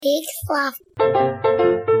Big fluff.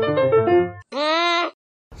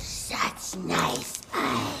 Such nice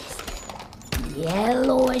eyes.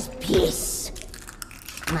 Yellow as piss.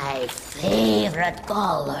 My favorite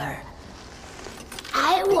color.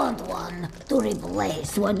 I want one to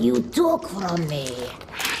replace what you took from me.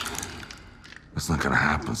 That's not gonna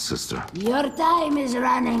happen, sister. Your time is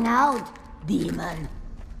running out, demon.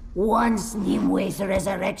 Once Nimwe's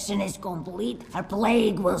resurrection is complete, a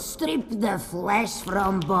plague will strip the flesh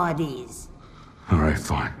from bodies. Alright,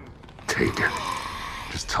 fine. Take it.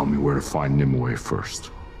 Just tell me where to find Nimue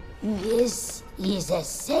first. This is a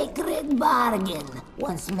sacred bargain.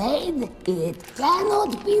 Once made, it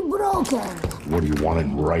cannot be broken. What do you want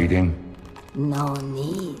in writing? No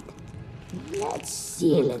need. Let's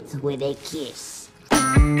seal it with a kiss.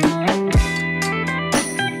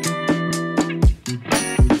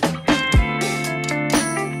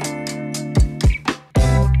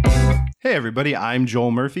 Hey everybody, I'm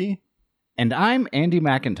Joel Murphy. And I'm Andy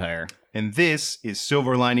McIntyre. And this is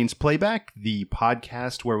Silver Linings Playback, the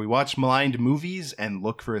podcast where we watch maligned movies and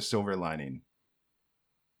look for a silver lining.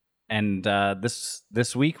 And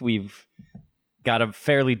this week we've got a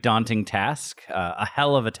fairly daunting task, a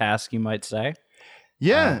hell of a task, you might say.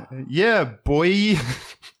 Yeah, boy.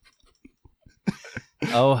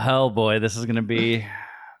 Oh, Hellboy, this is going to be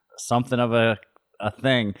something of a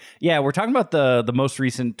thing. Yeah, we're talking about the most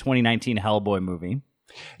recent 2019 Hellboy movie.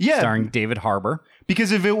 Yeah. Starring David Harbour.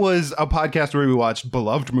 Because if it was a podcast where we watched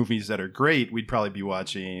beloved movies that are great, we'd probably be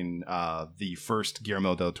watching the first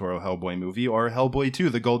Guillermo del Toro Hellboy movie or Hellboy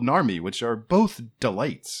 2, The Golden Army, which are both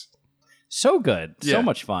delights. So good. Yeah. So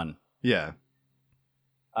much fun. Yeah.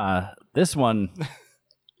 This one,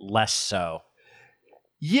 less so.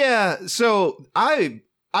 Yeah, so I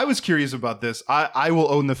was curious about this. I will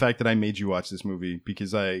own the fact that I made you watch this movie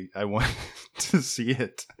because I wanted to see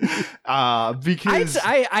it. Because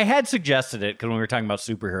I had suggested it because when we were talking about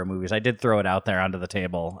superhero movies, I did throw it out there onto the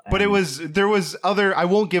table. But there was other. I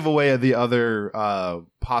won't give away the other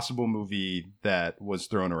possible movie that was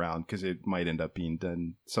thrown around because it might end up being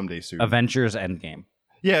done someday soon. Avengers Endgame.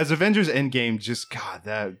 Yeah, it's Avengers Endgame. Just God,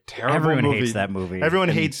 that terrible Everyone movie. hates that movie. Everyone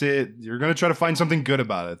hates it. You're gonna try to find something good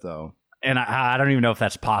about it though. And I don't even know if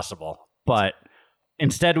that's possible. But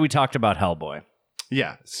instead, we talked about Hellboy.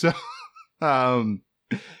 Yeah. So,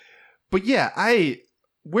 but yeah,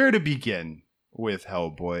 where to begin with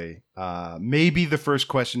Hellboy? Maybe the first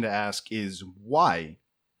question to ask is why?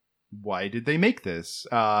 Why did they make this?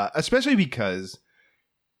 Especially because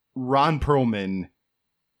Ron Perlman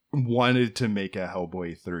wanted to make a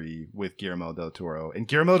Hellboy 3 with Guillermo del Toro. And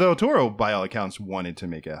Guillermo del Toro, by all accounts, wanted to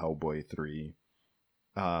make a Hellboy 3.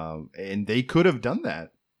 And they could have done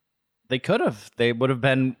that. They could have. They would have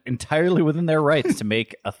been entirely within their rights to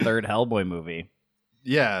make a third Hellboy movie.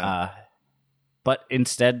 Yeah. But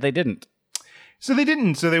instead, they didn't. So they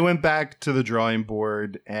didn't. So they went back to the drawing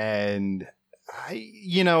board and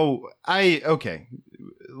okay.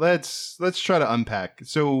 Let's try to unpack.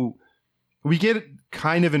 So we get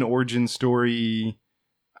kind of an origin story.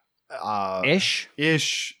 Ish.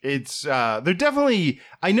 It's they're definitely,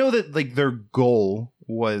 I know that like their goal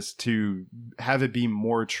was to have it be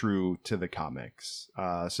more true to the comics.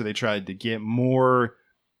 So they tried to get more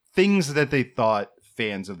things that they thought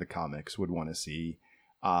fans of the comics would want to see.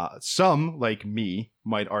 Some, like me,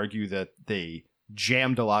 might argue that they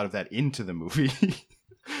jammed a lot of that into the movie.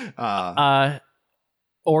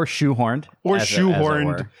 Or shoehorned. As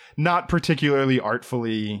it not particularly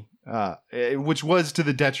artfully. Which was to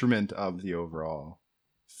the detriment of the overall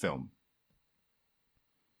film.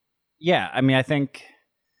 Yeah, I mean, I think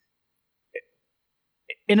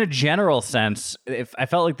in a general sense, if I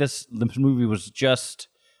felt like this movie was just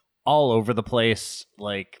all over the place,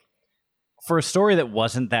 like for a story that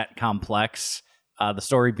wasn't that complex, the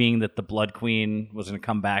story being that the Blood Queen was going to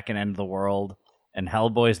come back and end the world, and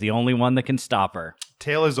Hellboy is the only one that can stop her.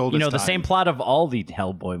 Tale as old as time. The same plot of all the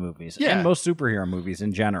Hellboy movies and most superhero movies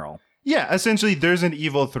in general. Yeah, essentially there's an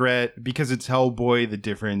evil threat because it's Hellboy. The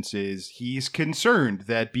difference is he's concerned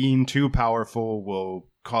that being too powerful will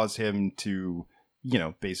cause him to,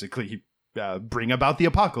 basically bring about the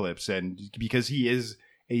apocalypse. And because he is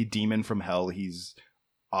a demon from hell, he's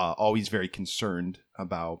always very concerned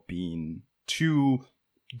about being too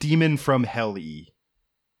demon from hell-y.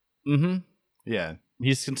 Mm-hmm. Yeah.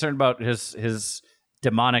 He's concerned about his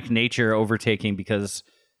demonic nature overtaking because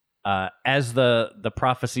as the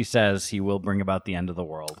prophecy says, he will bring about the end of the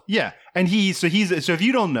world. Yeah, and so if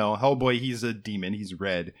you don't know, Hellboy, he's a demon. He's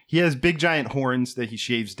red. He has big giant horns that he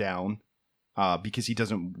shaves down because he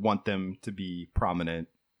doesn't want them to be prominent.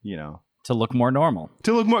 To look more normal.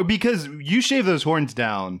 Because you shave those horns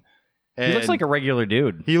down, And he looks like a regular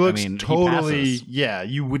dude. He looks totally, he passes. yeah,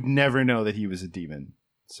 you would never know that he was a demon.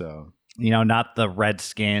 So, not the red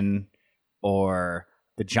skin or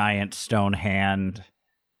the giant stone hand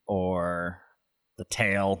or the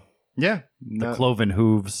tail, yeah. the cloven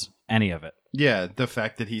hooves, any of it. Yeah, the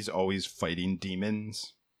fact that he's always fighting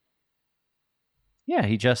demons. Yeah,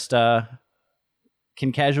 he just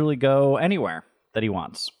can casually go anywhere that he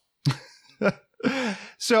wants.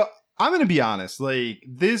 So I'm going to be honest, like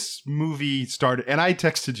this movie started, and I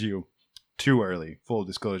texted you too early, full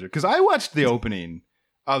disclosure, because I watched the opening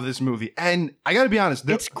of this movie, and I got to be honest,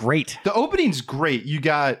 It's great. The opening's great. You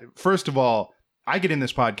got, first of all, I get in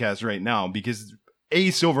this podcast right now because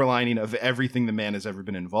a silver lining of everything the man has ever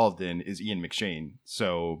been involved in is Ian McShane.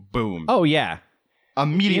 So boom. Oh yeah,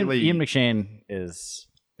 Immediately, Ian McShane is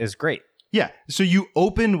great. Yeah. So you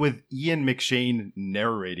open with Ian McShane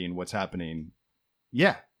narrating what's happening.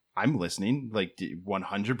 Yeah, I'm listening. Like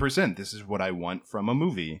 100%. This is what I want from a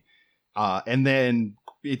movie. And then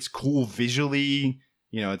it's cool visually.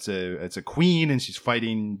 It's a queen and she's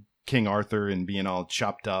fighting King Arthur and being all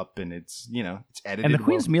chopped up, and it's it's edited. And the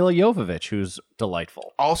queen's Mila Jovovich, who's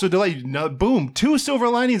delightful. Also delightful. No, boom. 2 silver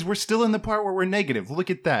linings. We're still in the part where we're negative. Look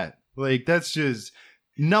at that. Like that's just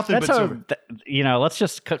nothing but silver. Let's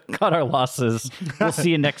just cut our losses. We'll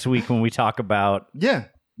see you next week when we talk about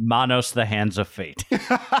Manos, the Hands of Fate.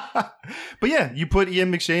 But yeah, you put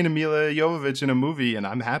Ian McShane and Mila Jovovich in a movie, and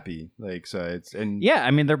I'm happy. Like so,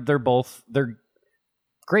 they're both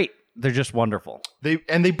great. They're just wonderful.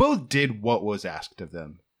 They both did what was asked of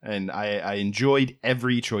them, and I enjoyed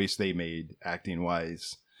every choice they made acting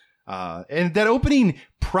wise. And that opening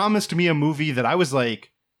promised me a movie that I was like,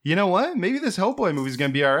 you know what? Maybe this Hellboy movie is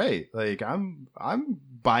gonna be all right. Like I'm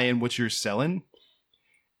buying what you're selling.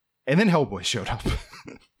 And then Hellboy showed up.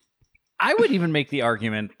 I would even make the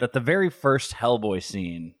argument that the very first Hellboy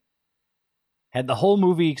scene had the whole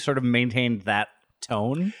movie sort of maintained that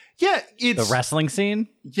tone. Yeah, it's the wrestling scene.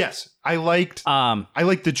 Yes, I liked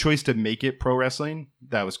the choice to make it pro wrestling.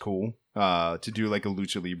 That was cool. To do like a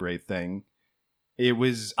lucha libre thing. It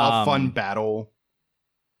was a fun battle.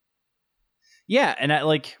 Yeah, and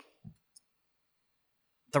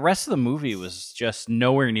the rest of the movie was just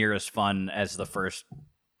nowhere near as fun as the first,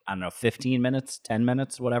 15 minutes, 10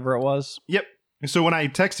 minutes, whatever it was. Yep. So when I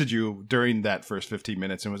texted you during that first 15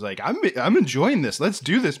 minutes and was like, I'm enjoying this. Let's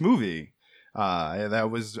do this movie.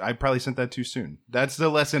 I probably sent that too soon. That's the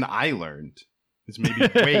lesson I learned. Is maybe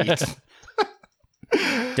wait.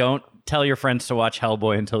 Don't tell your friends to watch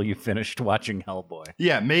Hellboy until you finished watching Hellboy.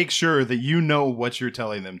 Yeah, make sure that you know what you're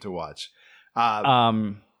telling them to watch.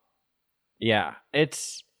 Yeah,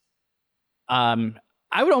 it's I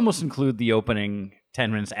would almost include the opening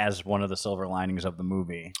 10 minutes as one of the silver linings of the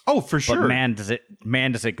movie. Oh, for sure. But man,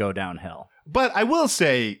 does it go downhill. But I will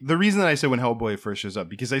say, the reason that I said when Hellboy first shows up,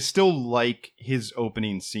 because I still like his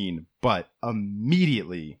opening scene, but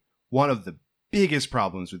immediately, one of the biggest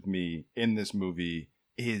problems with me in this movie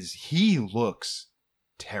is he looks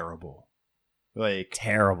terrible.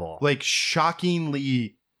 Terrible. Like,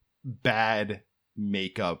 shockingly bad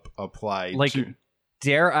makeup applied to...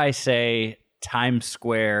 Dare I say, Times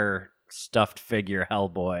Square stuffed figure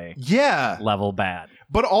Hellboy level bad,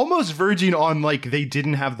 but almost verging on they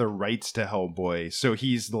didn't have the rights to Hellboy, so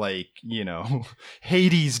he's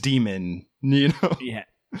Hades demon, yeah,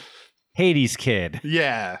 Hades kid,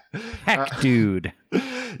 heck dude.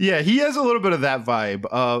 Yeah, he has a little bit of that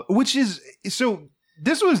vibe, which is so.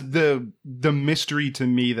 This was the mystery to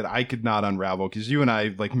me that I could not unravel, because you and I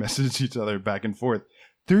messaged each other back and forth.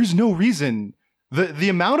 There's no reason. The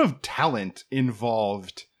amount of talent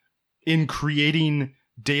involved in creating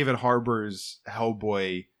David Harbour's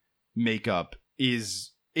Hellboy makeup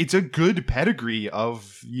it's a good pedigree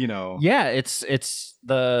of, Yeah, it's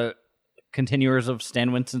the continuers of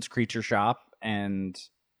Stan Winston's Creature Shop and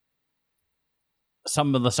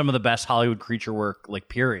some of the best Hollywood creature work,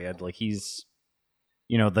 period. He's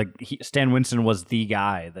Stan Winston was the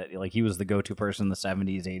guy that he was the go-to person in the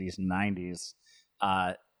 70s, 80s, and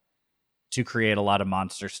 90s to create a lot of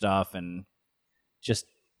monster stuff and just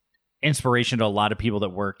inspiration to a lot of people that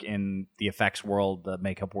work in the effects world, the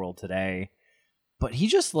makeup world today. But he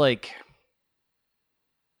just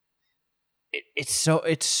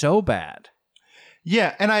it's so bad.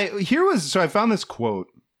 Yeah, and I found this quote.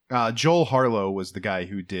 Joel Harlow was the guy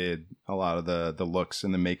who did a lot of the looks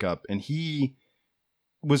and the makeup, and he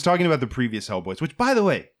was talking about the previous Hellboys, which, by the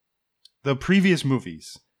way, the previous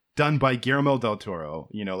movies done by Guillermo del Toro,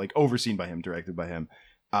 overseen by him, directed by him,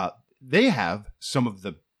 they have some of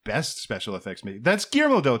the best special effects made. That's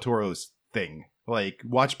Guillermo del Toro's thing.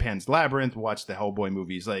 Watch Pan's Labyrinth, watch the Hellboy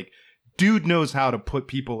movies. dude knows how to put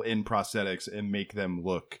people in prosthetics and make them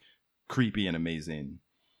look creepy and amazing.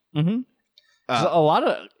 Mm-hmm. So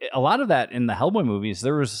a lot of that in the Hellboy movies,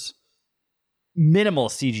 there was minimal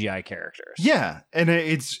CGI characters. Yeah, and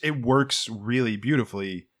it works really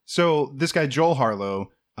beautifully. So this guy Joel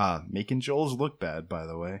Harlow, making Joel's look bad, by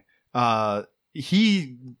the way.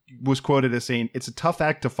 He was quoted as saying, "It's a tough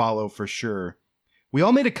act to follow for sure. We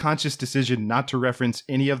all made a conscious decision not to reference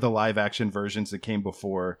any of the live action versions that came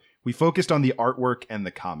before. We focused on the artwork and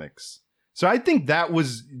the comics." So I think that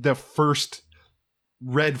was the first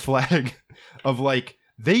red flag of like,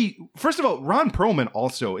 first of all, Ron Perlman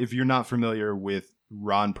also, if you're not familiar with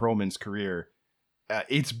Ron Perlman's career,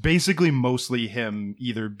 it's basically mostly him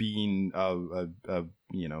either being a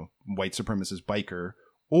white supremacist biker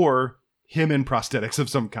or him in prosthetics of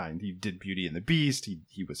some kind. He did Beauty and the Beast.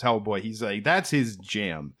 He was Hellboy. He's like, that's his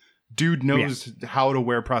jam. Dude knows how to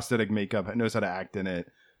wear prosthetic makeup, knows how to act in it.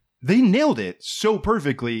 They nailed it so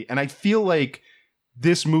perfectly. And I feel like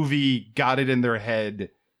this movie got it in their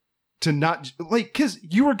head to not like, cause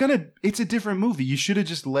it's a different movie. You should have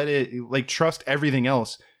just let it like trust everything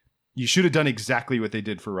else. You should have done exactly what they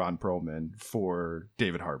did for Ron Perlman for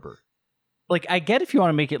David Harbour. Like, I get if you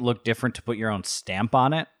want to make it look different to put your own stamp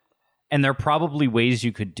on it. And there are probably ways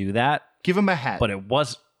you could do that. Give him a hat. But it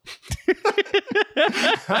was.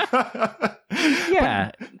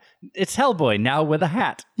 Yeah. It's Hellboy now with a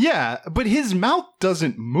hat. Yeah, but his mouth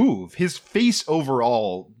doesn't move. His face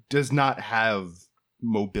overall does not have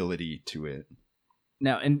mobility to it.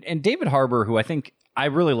 Now, and David Harbour, who I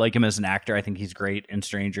really like him as an actor. I think he's great in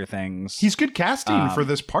Stranger Things. He's good casting for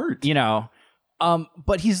this part.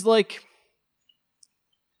 But he's like,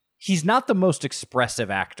 he's not the most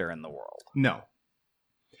expressive actor in the world. No.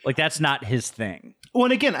 Like, that's not his thing. Well,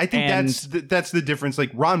 and again, I think that's the difference. Like,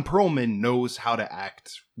 Ron Perlman knows how to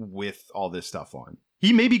act with all this stuff on.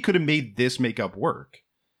 He maybe could have made this makeup work.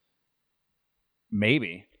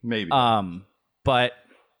 Maybe. But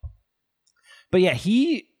yeah,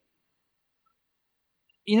 he,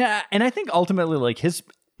 and I think ultimately, like, his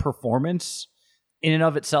performance in and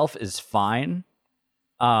of itself is fine.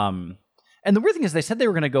 And the weird thing is they said they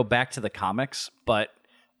were going to go back to the comics, but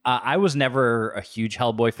I was never a huge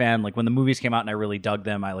Hellboy fan. Like, when the movies came out and I really dug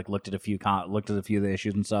them, I like looked at a few of the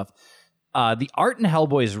issues and stuff. The art in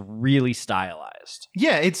Hellboy is really stylized.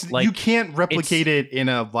 Yeah, it's like, you can't replicate it in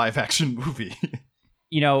a live action movie.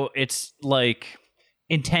 It's like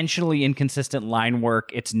intentionally inconsistent line work.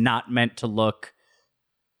 It's not meant to look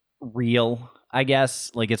real, I guess.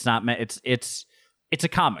 Like, it's not meant. It's a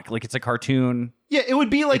comic. Like, it's a cartoon. Yeah, it would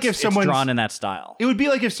be like if someone drawn in that style. It would be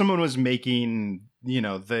like if someone was making,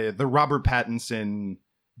 the Robert Pattinson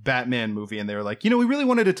Batman movie, and they were like, we really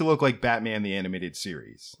wanted it to look like Batman the Animated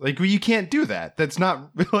Series. Like, you can't do that. That's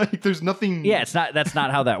not like, there's nothing. Yeah, that's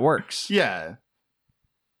not how that works. Yeah.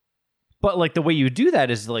 But like, the way you do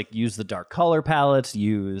that is like use the dark color palettes,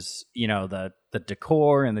 use, the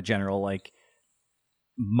decor and the general like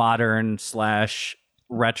modern /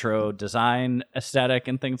 retro design aesthetic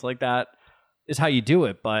and things like that is how you do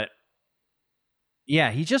it. But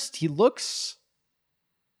yeah, he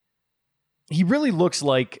really looks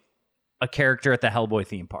like a character at the Hellboy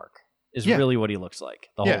theme park is really what he looks like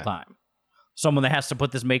the whole time. Someone that has to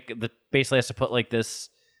put basically has to put like this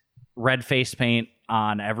red face paint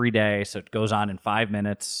on every day. So it goes on in 5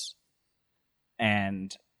 minutes.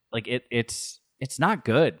 And like, it's not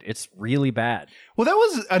good. It's really bad. Well, that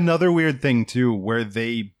was another weird thing too, where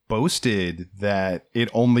they boasted that it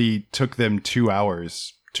only took them 2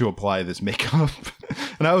 hours to apply this makeup.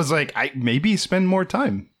 And I was like, maybe spend more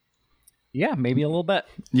time. Yeah, maybe a little bit.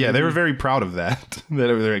 Yeah, they were very proud of that.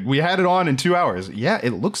 They're like, we had it on in 2 hours. Yeah,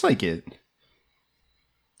 it looks like it.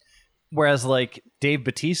 Whereas like Dave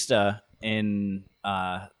Bautista in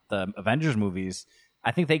the Avengers movies,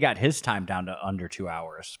 I think they got his time down to under 2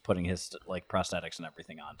 hours, putting his like prosthetics and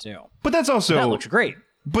everything on too. But that's also that looks great.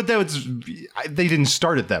 But they didn't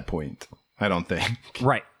start at that point, I don't think.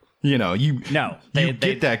 Right. They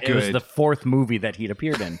get that good. It was the fourth movie that he'd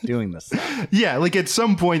appeared in doing this stuff. Yeah, like at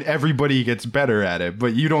some point everybody gets better at it,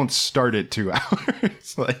 but you don't start at 2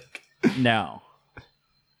 hours. Like, no.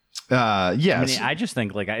 Yes. I just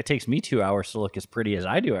think like it takes me 2 hours to look as pretty as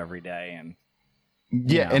I do every day, and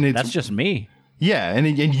and that's just me. Yeah,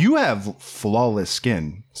 and you have flawless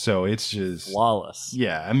skin, so it's just flawless.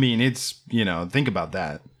 Yeah, I mean, it's think about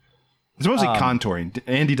that. It's mostly contouring.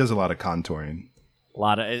 Andy does a lot of contouring. A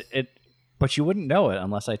lot of it, but you wouldn't know it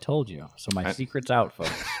unless I told you. So my secret's out, folks.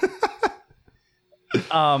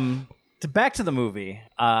 Back to the movie.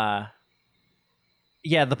 The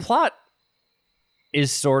plot is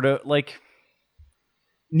sort of like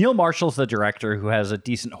Neil Marshall's the director, who has a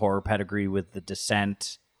decent horror pedigree with The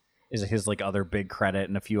Descent, is his like other big credit,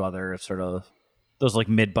 and a few other sort of those like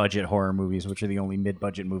mid-budget horror movies, which are the only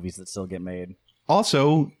mid-budget movies that still get made.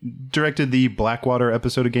 Also directed the Blackwater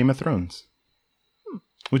episode of Game of Thrones,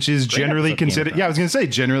 which is Great generally episode of Game of considered. Yeah, I was going to say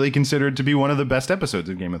generally considered to be one of the best episodes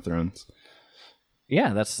of Game of Thrones.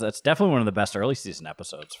 Yeah, that's definitely one of the best early season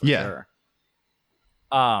episodes for sure.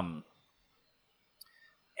 And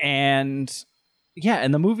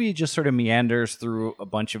the movie just sort of meanders through a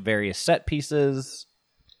bunch of various set pieces.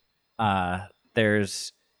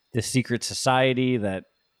 There's this secret society that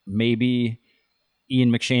maybe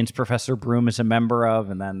Ian McShane's Professor Broom is a member of,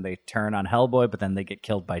 and then they turn on Hellboy, but then they get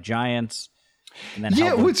killed by giants. And then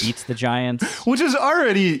Hellboy beats the giants. Which is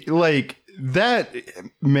already like that,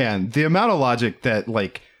 man, the amount of logic that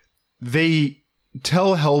like they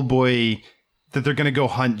tell Hellboy that they're going to go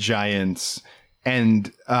hunt giants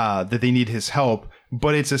and that they need his help,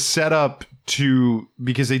 but it's a setup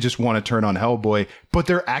because they just want to turn on Hellboy, but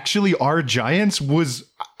there actually are giants.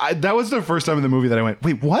 That was the first time in the movie that I went,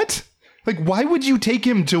 wait, what? Like, why would you take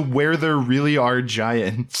him to where there really are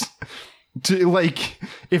giants? To like,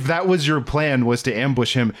 if that was your plan, was to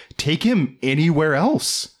ambush him, take him anywhere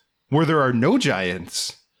else where there are no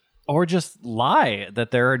giants. Or just lie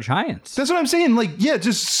that there are giants. That's what I'm saying. Like, yeah,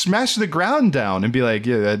 just smash the ground down and be like,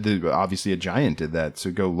 yeah, obviously a giant did that,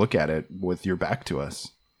 so go look at it with your back to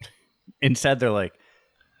us. Instead, they're like,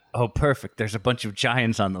 oh, perfect. There's a bunch of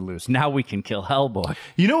giants on the loose. Now we can kill Hellboy.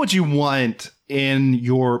 You know what you want in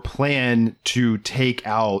your plan to take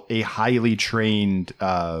out a highly trained,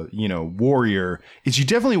 warrior is you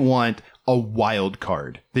definitely want a wild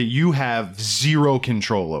card that you have zero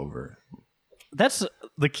control over. That's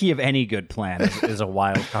the key of any good plan is a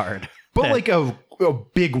wild card. But like a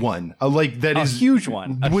big one, like that is a huge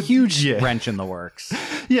one, a huge wrench in the works.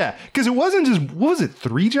 Yeah, because it wasn't just, what was it,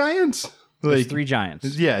 3 giants? Like 3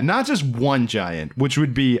 giants. Yeah, not just 1 giant, which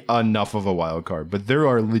would be enough of a wild card, but there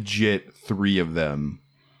are legit 3 of them.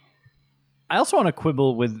 I also want to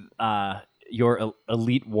quibble with your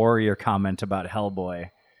elite warrior comment about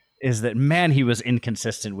Hellboy. Is that, man, he was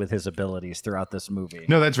inconsistent with his abilities throughout this movie.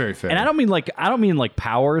 No, that's very fair. And I don't mean like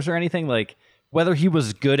powers or anything. Like, whether he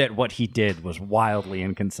was good at what he did was wildly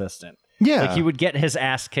inconsistent. Yeah. Like, he would get his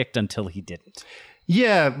ass kicked until he didn't.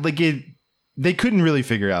 Yeah, like they couldn't really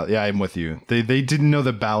figure out. Yeah, I'm with you. They didn't know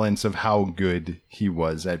the balance of how good he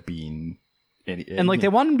was at being. And like, they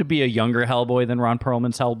want him to be a younger Hellboy than Ron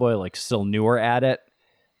Perlman's Hellboy, like still newer at it.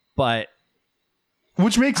 But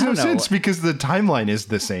which makes no sense because the timeline is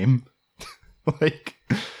the same. Like,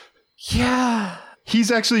 yeah, he's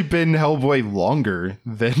actually been Hellboy longer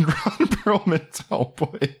than Ron Perlman's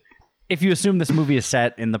Hellboy. If you assume this movie is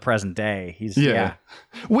set in the present day, he's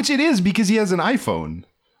which it is because he has an iPhone.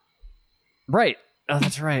 Right. Oh,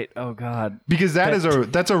 that's right. Oh God. Because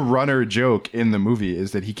that's a runner joke in the movie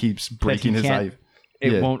is that he keeps breaking his iPhone.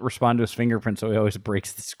 It won't respond to his fingerprint, so he always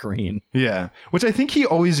breaks the screen. Yeah, which I think he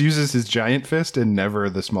always uses his giant fist and never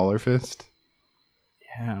the smaller fist.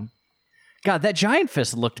 Yeah. God, that giant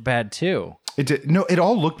fist looked bad too. It did. No, it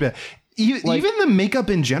all looked bad. Even the makeup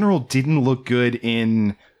in general didn't look good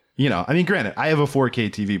in, I mean, granted, I have a 4K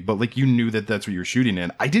TV, but like you knew that that's what you're shooting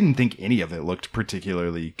in. I didn't think any of it looked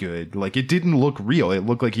particularly good. Like it didn't look real. It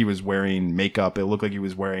looked like he was wearing makeup. It looked like he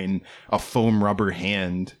was wearing a foam rubber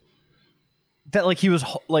hand. That like he was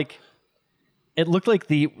like, it looked like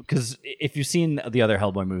because if you've seen the other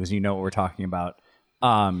Hellboy movies, you know what we're talking about.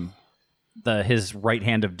 His right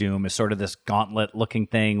hand of doom is sort of this gauntlet looking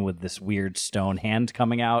thing with this weird stone hand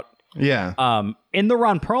coming out. Yeah. In the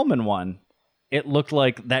Ron Perlman one, it looked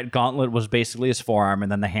like that gauntlet was basically his forearm,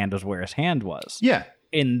 and then the hand was where his hand was. Yeah.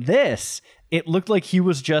 In this, it looked like he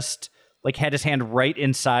was just like had his hand right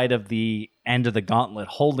inside of the end of the gauntlet,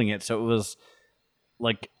 holding it, so it was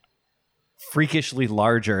like freakishly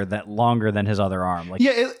longer than his other arm. Like,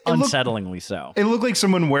 unsettlingly so. It looked like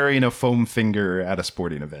someone wearing a foam finger at a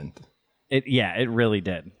sporting event. It really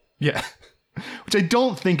did. Yeah. Which I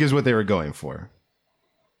don't think is what they were going for.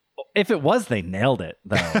 If it was, they nailed it,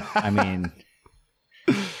 though. I mean,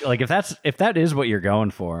 like if that is what you're going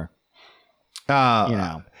for,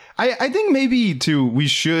 I think maybe too we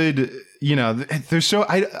should,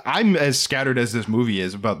 I'm as scattered as this movie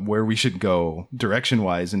is about where we should go direction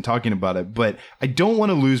wise and talking about it, but I don't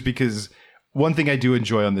want to lose because one thing I do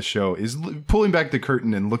enjoy on the show is pulling back the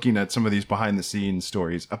curtain and looking at some of these behind the scenes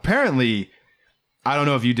stories. Apparently, I don't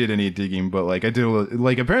know if you did any digging, but like I did,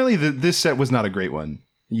 like apparently this set was not a great one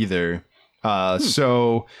either.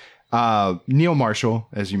 So Neil Marshall,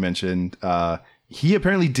 as you mentioned, he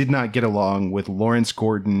apparently did not get along with Lawrence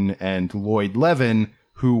Gordon and Lloyd Levin,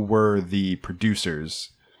 who were the producers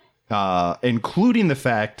including the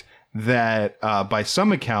fact that by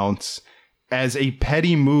some accounts, as a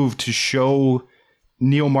petty move to show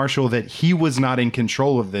Neil Marshall that he was not in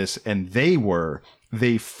control of this and they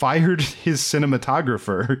fired his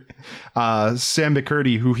cinematographer, Sam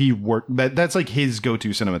McCurdy, who he worked, that's like his go-to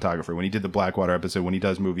cinematographer when he did the Blackwater episode, when he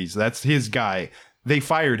does movies, that's his guy. They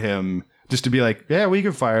fired him just to be like, yeah, we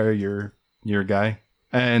could fire your guy.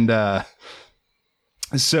 And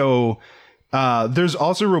so there's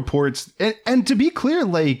also reports, and to be clear,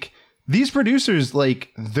 like, these producers, like,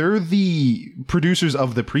 they're the producers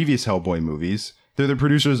of the previous Hellboy movies. They're the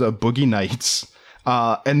producers of Boogie Nights.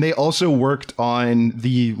 And they also worked on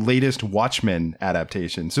the latest Watchmen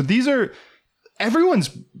adaptation. So these are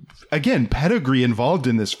everyone's, again, pedigree involved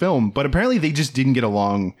in this film, but apparently they just didn't get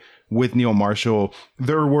along with Neil Marshall.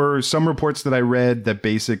 There were some reports that I read that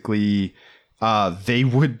basically they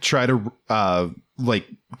would try to like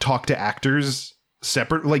talk to actors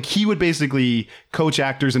separate. Like, he would basically coach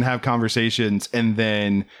actors and have conversations. And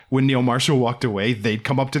then when Neil Marshall walked away, they'd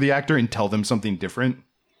come up to the actor and tell them something different.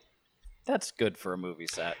 That's good for a movie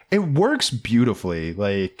set. It works beautifully.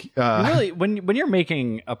 Like, You really, when you're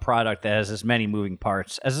making a product that has as many moving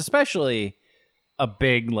parts as especially a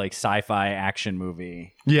big like sci-fi action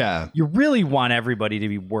movie, yeah, you really want everybody to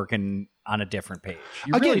be working on a different page.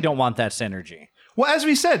 You really don't want that synergy. Well, as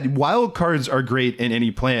we said, wild cards are great in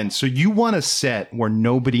any plan. So you want a set where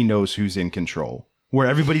nobody knows who's in control, where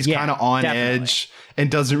everybody's kind of on edge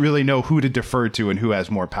and doesn't really know who to defer to and who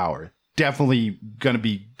has more power. Definitely going to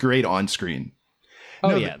be great on screen. Oh,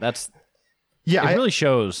 no, yeah. It really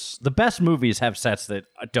shows the best movies have sets that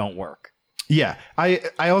don't work. Yeah. I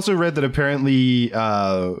also read that apparently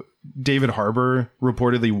David Harbour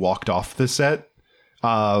reportedly walked off the set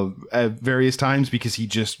at various times because he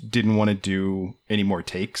just didn't want to do any more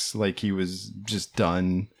takes. Like, he was just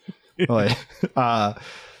done. Like,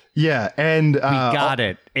 yeah. And we got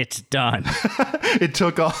it. It's done. It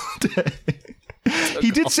took all day. He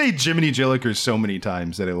did say Jiminy Jillikers so many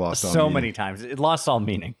times that it lost all meaning. So many times. It lost all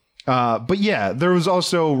meaning. But yeah, there was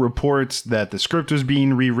also reports that the script was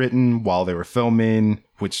being rewritten while they were filming,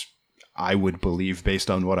 which I would believe based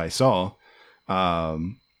on what I saw.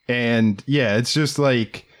 And yeah, it's just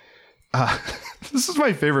like, this is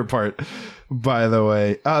my favorite part, by the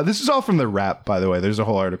way. This is all from The Wrap, by the way. There's a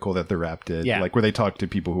whole article that The Wrap did, like where they talked to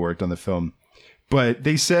people who worked on the film. But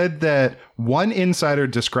they said that one insider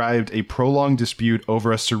described a prolonged dispute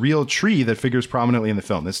over a surreal tree that figures prominently in the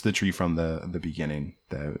film. This is the tree from the beginning,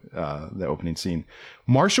 the opening scene.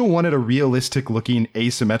 Marshall wanted a realistic-looking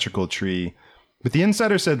asymmetrical tree, but the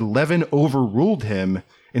insider said Levin overruled him,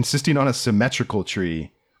 insisting on a symmetrical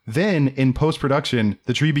tree. Then, in post-production,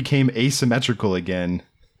 the tree became asymmetrical again.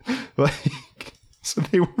 Like, so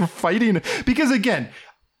they were fighting because, again,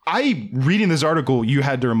 reading this article, you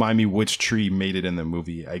had to remind me which tree made it in the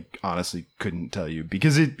movie. I honestly couldn't tell you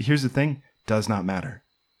because here's the thing, does not matter.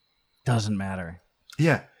 Doesn't matter.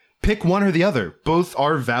 Yeah. Pick one or the other. Both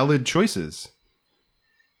are valid choices.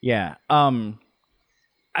 Yeah.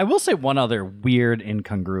 I will say one other weird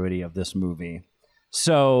incongruity of this movie.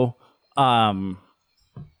 So,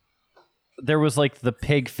 there was like the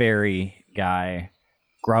pig fairy guy,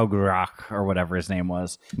 Grograk or whatever his name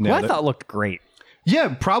was, who I thought looked great.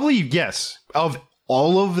 Yeah, probably, yes. Of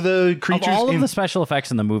all of the creatures. Of all of the special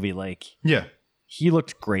effects in the movie, like, yeah, he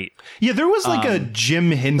looked great. Yeah, there was like a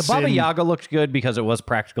Jim Henson. The Baba Yaga looked good because it was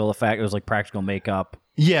practical effect. It was like practical makeup.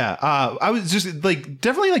 Yeah. I was just like,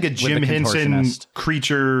 definitely like a Jim Henson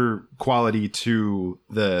creature quality to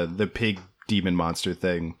the pig demon monster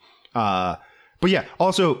thing. But yeah,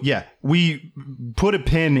 also, yeah, we put a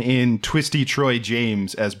pin in Twisty Troy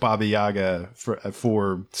James as Baba Yaga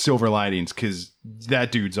for Silver Linings because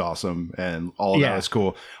that dude's awesome and all that is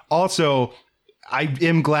cool. Also, I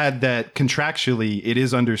am glad that contractually it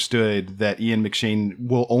is understood that Ian McShane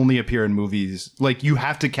will only appear in movies. Like, you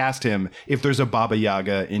have to cast him if there's a Baba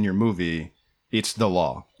Yaga in your movie. It's the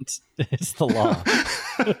law. It's the law.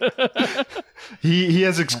 He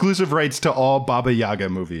has exclusive rights to all Baba Yaga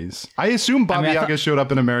movies. I assume Baba Yaga showed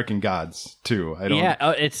up in American Gods too. I don't.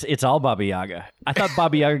 Yeah, it's all Baba Yaga. I thought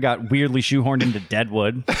Baba Yaga got weirdly shoehorned into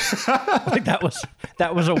Deadwood. Like that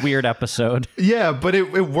was a weird episode. Yeah, but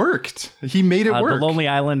it worked. He made it work. The Lonely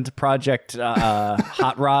Island Project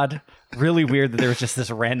Hot Rod. Really weird that there was just this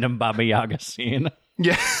random Baba Yaga scene.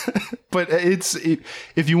 Yeah, but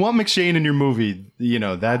if you want McShane in your movie, you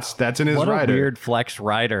know that's in his rider. What a weird flex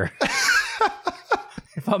rider.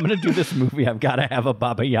 If I'm gonna do this movie, I've got to have a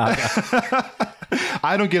Baba Yaga.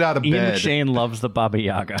 I don't get out of bed. Ian McShane loves the Baba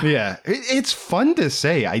Yaga. Yeah, it's fun to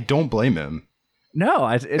say. I don't blame him. No,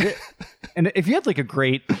 and if you had like a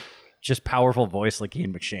great just powerful voice like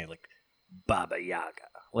Ian McShane, like Baba Yaga.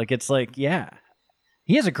 Like it's like, yeah.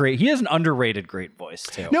 He has an underrated great voice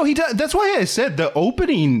too. No, he does. That's why I said the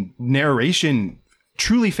opening narration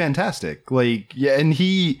truly fantastic. Like, yeah, and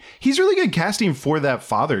he's really good casting for that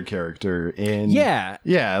father character. And yeah,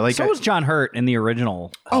 like so was John Hurt in the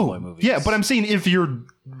original Hellboy movies. Yeah, but I'm saying if you're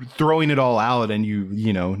throwing it all out and you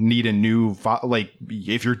need a new like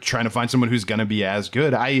if you're trying to find someone who's gonna be as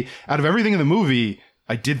good, out of everything in the movie,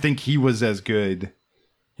 I did think he was as good,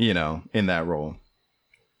 in that role.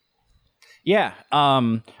 Yeah,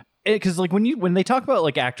 because like when they talk about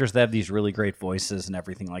like actors that have these really great voices and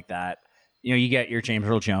everything like that, you get your James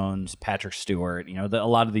Earl Jones, Patrick Stewart, a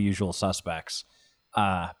lot of the usual suspects.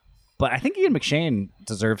 But I think Ian McShane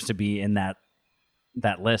deserves to be in that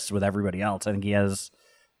list with everybody else. I think he has.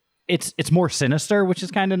 It's more sinister, which is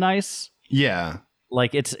kind of nice. Yeah,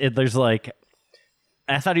 like there's like.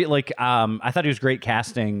 I thought he was great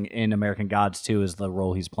casting in American Gods too, as the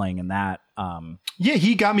role he's playing in that. Yeah,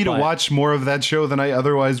 he got me to watch more of that show than I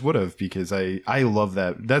otherwise would have, because I love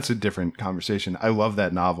that. That's a different conversation. I love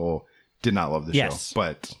that novel. Did not love the show,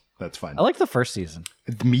 but that's fine. I like the first season.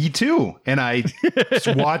 Me too. And I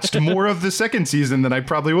watched more of the second season than I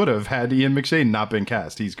probably would have had Ian McShane not been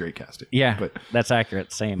cast. He's great casting. Yeah, but that's accurate.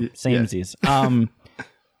 Samesies.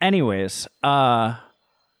 Anyways,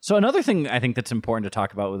 so another thing I think that's important to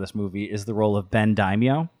talk about with this movie is the role of Ben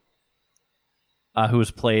Daimyo, who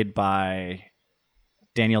was played by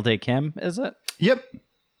Daniel Day Kim, is it? Yep.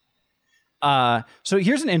 So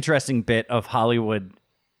here's an interesting bit of Hollywood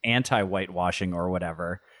anti-whitewashing or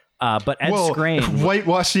whatever. But Ed Skrein...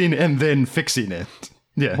 whitewashing and then fixing it.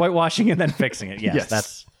 Yeah. Whitewashing and then fixing it. Yes.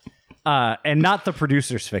 That's... and not the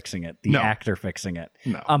producers fixing it, the actor fixing it.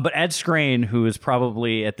 No. But Ed Skrein, who is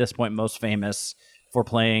probably at this point most famous for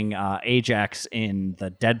playing Ajax in the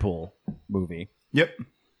Deadpool movie. Yep.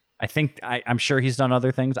 I'm sure he's done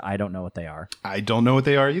other things. I don't know what they are. I don't know what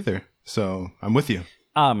they are either. So I'm with you.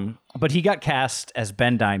 But he got cast as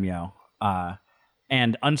Ben Daimyo.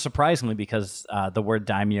 And unsurprisingly, because the word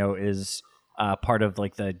daimyo is part of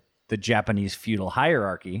like the Japanese feudal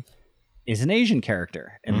hierarchy, is an Asian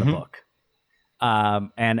character in the book.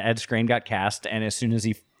 And Ed Skrein got cast. And as soon as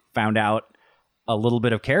he found out a little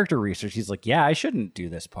bit of character research, he's like, yeah, I shouldn't do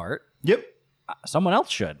this part. Yep. Someone else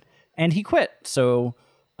should. And he quit. So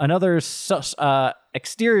another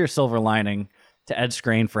exterior silver lining to Ed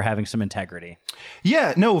Skrein for having some integrity.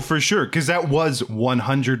 Yeah, no, for sure. Because that was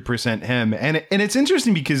 100% him. And it's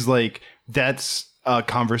interesting because like that's a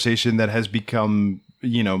conversation that has become,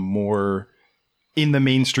 more in the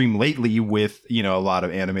mainstream lately with, a lot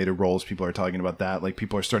of animated roles. People are talking about that. Like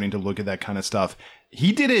people are starting to look at that kind of stuff.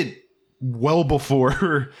 He did it well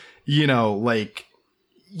before,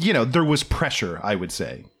 there was pressure, I would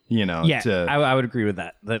say, I would agree with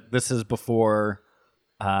that. That this is before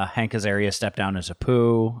Hank Azaria stepped down as a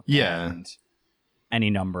poo. Yeah. And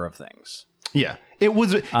any number of things. Yeah. It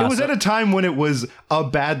was at a time when it was a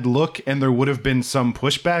bad look and there would have been some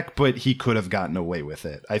pushback, but he could have gotten away with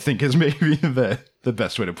it, I think is maybe the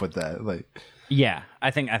best way to put that. Like, yeah,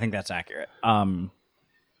 I think that's accurate.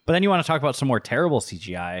 But then you want to talk about some more terrible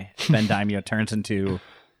CGI. Ben Daimyo turns into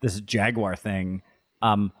this jaguar thing.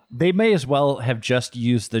 They may as well have just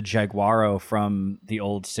used the Jaguaro from the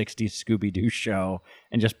old 60s Scooby-Doo show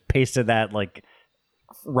and just pasted that like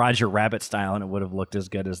Roger Rabbit style, and it would have looked as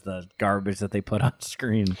good as the garbage that they put on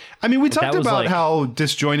screen. I mean, we talked about how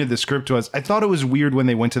disjointed the script was. I thought it was weird when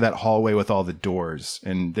they went to that hallway with all the doors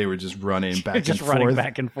and they were just running back and forth. Running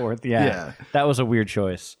back and forth, yeah. That was a weird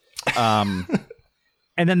choice.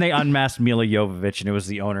 And then they unmasked Mila Jovovich, and it was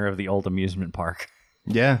the owner of the old amusement park.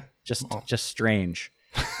 Yeah. Just strange.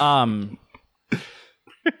 Oh,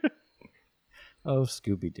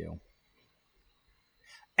 Scooby-Doo.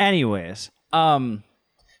 Anyways,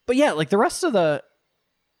 but yeah, like the rest of the,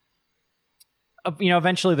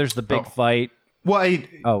 eventually there's the big fight. Well,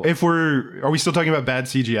 are we still talking about bad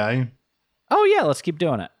CGI? Oh yeah, let's keep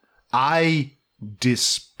doing it. I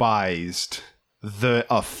despised the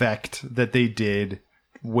effect that they did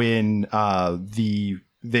when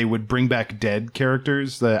they would bring back dead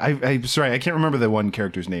characters. I'm sorry, I can't remember the one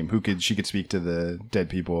character's name. She could speak to the dead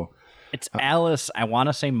people. It's Alice. I want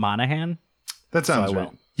to say Monaghan. That sounds right.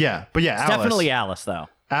 Yeah, but yeah, it's Alice. Definitely Alice, though.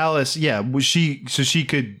 Alice, yeah, so she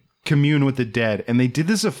could commune with the dead, and they did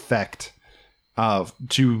this effect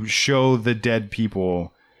to show the dead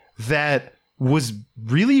people that was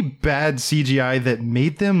really bad CGI that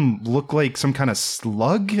made them look like some kind of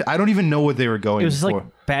slug. I don't even know what they were going for. It was like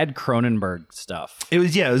bad Cronenberg stuff. It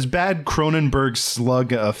was bad Cronenberg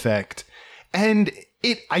slug effect. And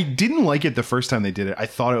I didn't like it the first time they did it. I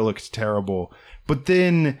thought it looked terrible. But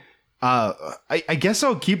then I guess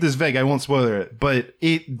I'll keep this vague. I won't spoil it, but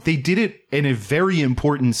they did it in a very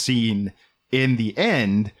important scene in the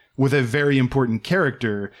end with a very important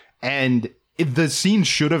character, and the scene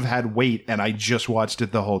should have had weight, and I just watched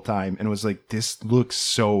it the whole time and was like, this looks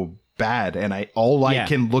so bad, and I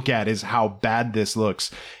can look at is how bad this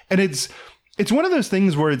looks. And it's one of those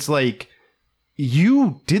things where it's like,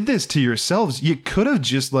 you did this to yourselves. You could have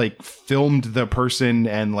just like filmed the person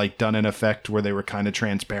and like done an effect where they were kind of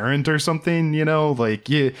transparent or something, you know, like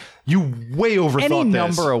you way overthought any this.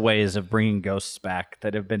 number of ways of bringing ghosts back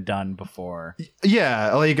that have been done before.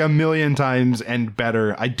 Yeah, like a million times and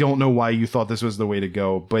better. I don't know why you thought this was the way to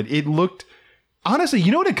go, but it looked, honestly,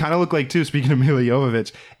 you know what it kind of looked like too, speaking of Mila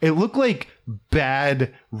Jovovich? It looked like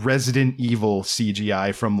bad Resident Evil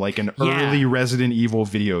CGI from like an early Resident Evil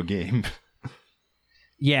video game.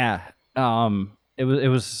 Yeah. It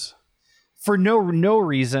was for no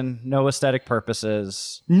reason, no aesthetic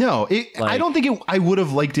purposes. No, I don't think I would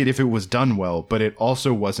have liked it if it was done well, but it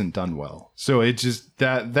also wasn't done well. So it just,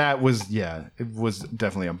 that was, it was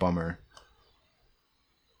definitely a bummer.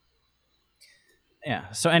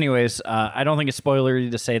 Yeah. So anyways, I don't think it's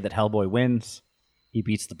spoilery to say that Hellboy wins. He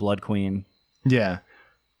beats the Blood Queen. Yeah.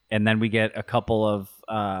 And then we get a couple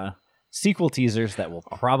of sequel teasers that we'll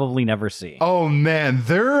probably never see. Oh man,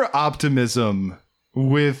 their optimism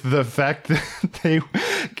with the fact that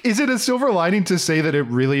is it a silver lining to say that it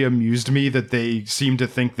really amused me that they seemed to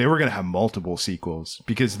think they were going to have multiple sequels,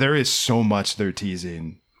 because there is so much they're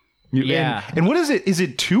teasing. Yeah. And what is it? Is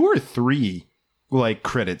it 2 or 3 like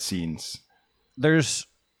credit scenes? There's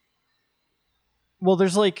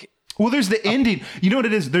the ending. You know what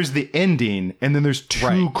it is? There's the ending, and then there's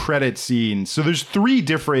 2 credit scenes. So there's 3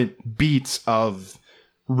 different beats of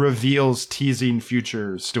reveals teasing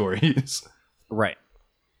future stories. Right.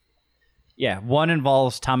 Yeah, one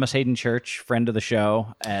involves Thomas Hayden Church, friend of the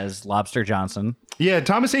show, as Lobster Johnson. Yeah,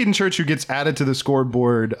 Thomas Hayden Church, who gets added to the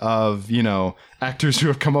scoreboard of, you know, actors who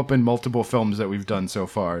have come up in multiple films that we've done so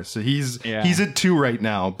far. So he's at 2 right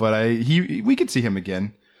now, but we could see him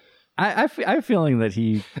again. I have a feeling that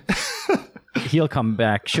he'll come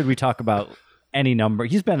back. Should we talk about any number?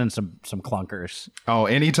 He's been in some clunkers. Oh,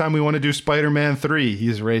 anytime we want to do Spider-Man 3,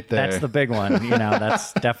 he's right there. That's the big one. You know,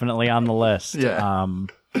 that's definitely on the list. Yeah.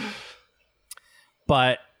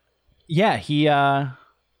 But yeah,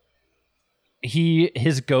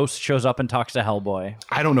 his ghost shows up and talks to Hellboy.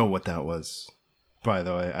 I don't know what that was, by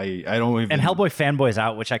the way. I don't even. And Hellboy fanboys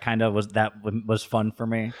out, which I kind of was fun for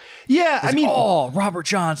me. Yeah, I mean, oh, Robert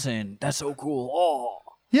Johnson, that's so cool. Oh.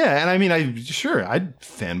 Yeah, and I mean, I'd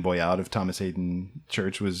fanboy out if Thomas Hayden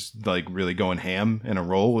Church was like really going ham in a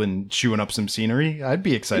role and chewing up some scenery. I'd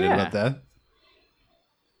be excited about that.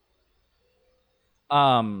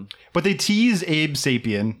 But they tease Abe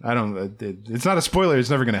Sapien. I don't. It's not a spoiler. It's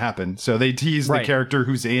never going to happen. So they tease the character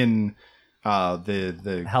who's in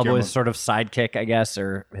the Hellboy's sort of sidekick, I guess,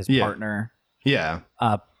 or his partner. Yeah.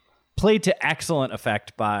 Played to excellent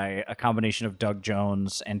effect by a combination of Doug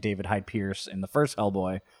Jones and David Hyde Pierce in the first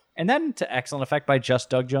Hellboy, and then to excellent effect by just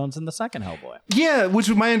Doug Jones in the second Hellboy. Yeah, which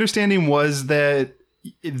my understanding was that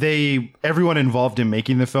everyone involved in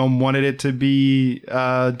making the film wanted it to be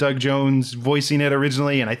Doug Jones voicing it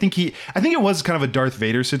originally, and I think it was kind of a Darth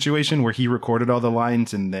Vader situation where he recorded all the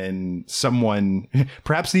lines, and then someone,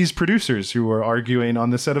 perhaps these producers who were arguing on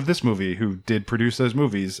the set of this movie, who did produce those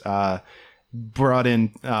movies, brought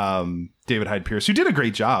in David Hyde Pierce, who did a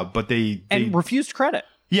great job, but they refused credit.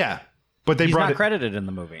 Yeah, but he's not credited in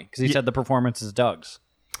the movie because he said the performance is Doug's.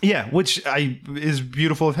 Yeah, which is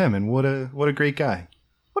beautiful of him, and what a great guy.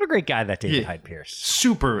 What a great guy that David Hyde Pierce.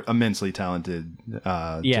 Super immensely talented.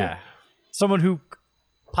 Someone who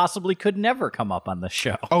possibly could never come up on the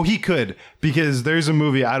show. Oh, he could, because there's a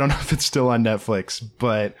movie, I don't know if it's still on Netflix,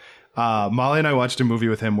 but Molly and I watched a movie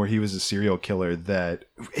with him where he was a serial killer that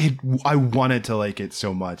I wanted to like it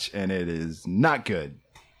so much, and it is not good.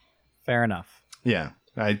 Fair enough. Yeah,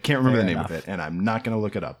 I can't remember the name of it, and I'm not going to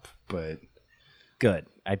look it up, but... Good.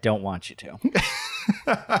 I don't want you to.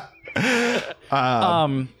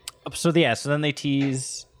 So then they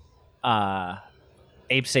tease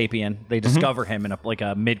Abe Sapien. They discover him in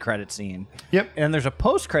a mid-credit scene. Yep. And then there's a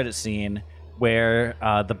post-credit scene where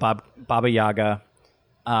the Baba Yaga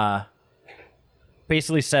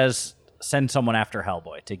basically says, send someone after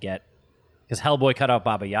Hellboy to get... Because Hellboy cut out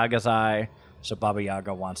Baba Yaga's eye, so Baba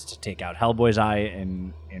Yaga wants to take out Hellboy's eye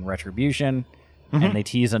in retribution, and they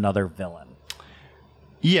tease another villain.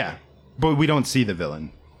 Yeah, but we don't see the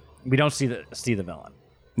villain. We don't see the villain.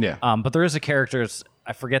 Yeah. But there is a character,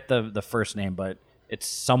 I forget the first name, but it's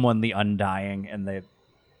someone the Undying, and the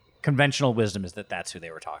conventional wisdom is that that's who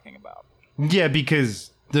they were talking about. Yeah,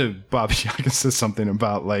 because The Baba Yaga says something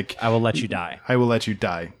about like, I will let you die. I will let you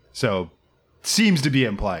die. So seems to be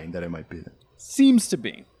implying that it might be that. Seems to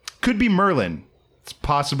be. Could be Merlin. It's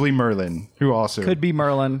possibly Merlin, who also Could be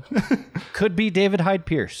Merlin. Could be David Hyde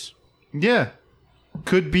Pierce. Yeah.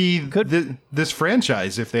 Could be this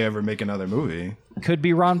franchise if they ever make another movie. Could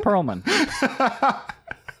be Ron Perlman.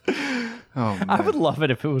 Oh, man. I would love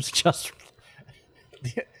it if it was just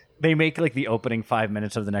they make like the opening 5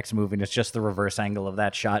 minutes of the next movie and it's just the reverse angle of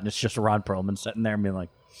that shot and it's just Ron Perlman sitting there and being like,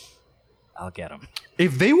 I'll get him.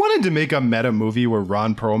 If they wanted to make a meta movie where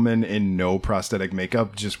Ron Perlman in no prosthetic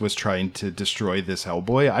makeup just was trying to destroy this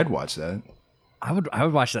Hellboy, I'd watch that. I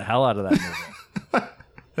would watch the hell out of that movie.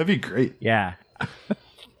 That'd be great. Yeah.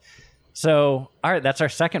 So, all right, that's our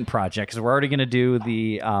second project because we're already going to do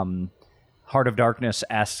the Heart of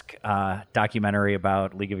Darkness-esque documentary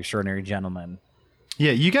about League of Extraordinary Gentlemen.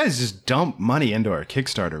 Yeah, you guys just dump money into our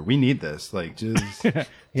Kickstarter. We need this. Like, just,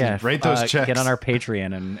 just write those checks. Get on our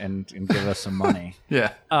Patreon and give us some money.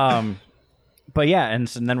 Yeah. But yeah, and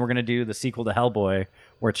then we're going to do the sequel to Hellboy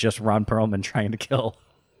where it's just Ron Perlman trying to kill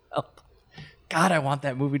Hellboy. God, I want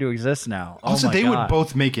that movie to exist now. Also, my they God. would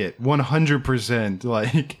both make it 100%.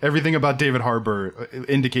 Like, everything about David Harbour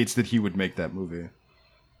indicates that he would make that movie.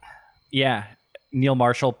 Yeah. Neil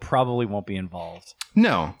Marshall probably won't be involved.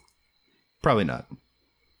 No, probably not.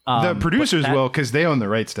 The producers will because they own the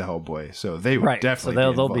rights to Hellboy, so they would definitely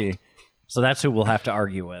they'll be. So that's who we'll have to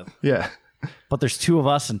argue with. Yeah. But there's two of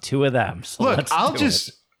us and two of them. So look,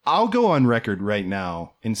 I'll go on record right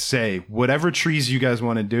now and say whatever trees you guys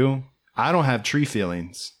want to do, I don't have tree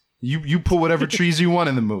feelings. You put whatever trees you want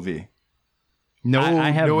in the movie.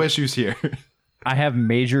 No issues here. I have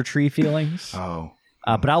major tree feelings. Oh.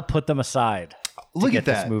 But I'll put them aside. Look at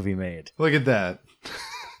that. This movie made. Look at that.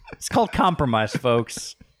 It's called compromise,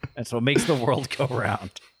 folks. That's what makes the world go round.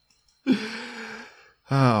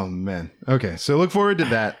 Oh, man. Okay, so look forward to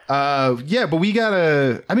that. Yeah, but we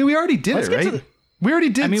gotta... I mean, we already did it, right? We already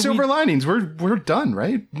did Silver Linings. We're done,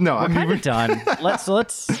 right? No, we're done. Let's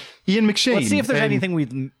Ian McShane. Let's see if there's anything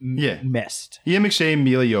we've missed. Ian McShane,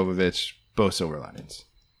 Mila Jovovich, both Silver Linings.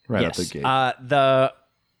 Right out the gate.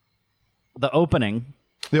 The opening.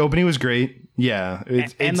 The opening was great. Yeah.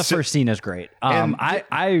 And the first scene is great.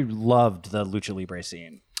 I loved the Lucha Libre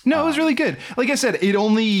scene. No, it was really good. Like I said,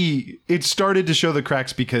 it started to show the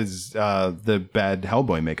cracks because the bad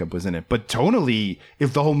Hellboy makeup was in it. But tonally,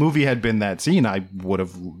 if the whole movie had been that scene, I would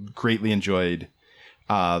have greatly enjoyed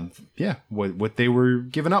what they were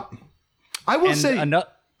giving up. I will say... go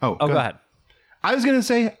ahead. I was going to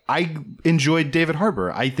say, I enjoyed David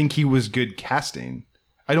Harbour. I think he was good casting.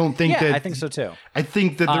 I don't think that... I think so too. I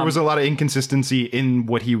think that there was a lot of inconsistency in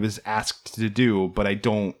what he was asked to do, but I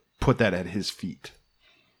don't put that at his feet.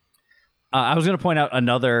 I was going to point out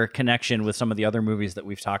another connection with some of the other movies that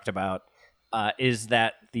we've talked about is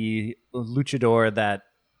that the luchador that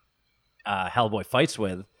Hellboy fights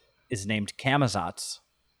with is named Camazotz,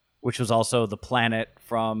 which was also the planet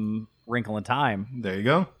from Wrinkle in Time. There you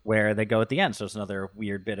go. Where they go at the end. So it's another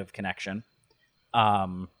weird bit of connection.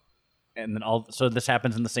 And then so this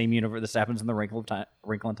happens in the same universe. This happens in the Wrinkle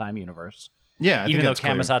in Time universe. Yeah, even though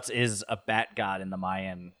Camazotz is a bat god in the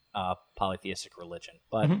Mayan polytheistic religion,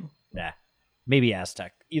 but maybe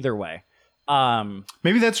Aztec. Either way,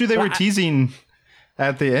 maybe that's who they were teasing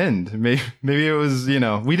at the end. Maybe it was,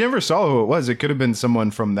 we never saw who it was. It could have been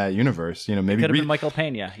someone from that universe. Maybe it could have been Michael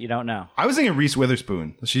Pena. You don't know. I was thinking Reese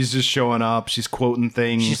Witherspoon. She's just showing up. She's quoting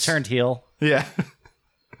things. She's turned heel. Yeah.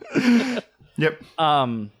 Yep.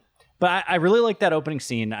 But I really liked that opening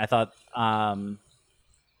scene. I thought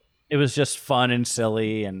it was just fun and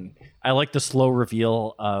silly, and I like the slow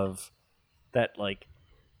reveal of that. Like,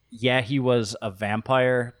 yeah, he was a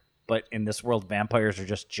vampire, but in this world, vampires are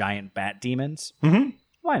just giant bat demons. Mm-hmm.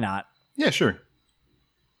 Why not? Yeah, sure.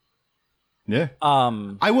 Yeah.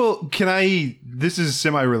 I will. This is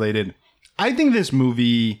semi-related. I think this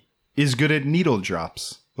movie is good at needle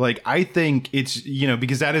drops. Like, I think it's,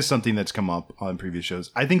 because that is something that's come up on previous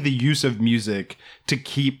shows. I think the use of music to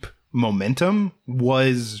keep momentum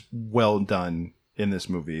was well done in this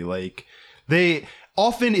movie. Like,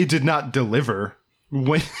 it did not deliver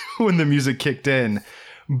when the music kicked in,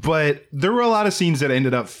 but there were a lot of scenes that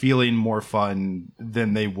ended up feeling more fun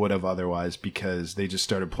than they would have otherwise because they just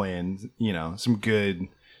started playing, some good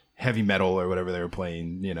heavy metal or whatever they were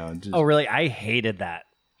playing, Oh, really? I hated that.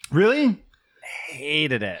 Really?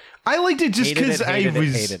 Hated it. I liked it just because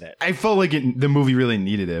I felt like the movie really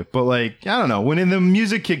needed it. But I don't know, when the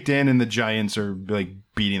music kicked in and the giants are like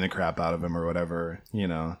beating the crap out of him or whatever,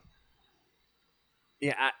 Yeah,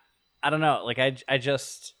 I don't know. Like I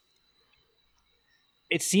just,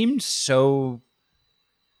 it seemed so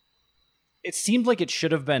it seemed like it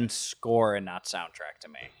should have been score and not soundtrack to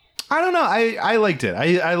me. I don't know. I liked it.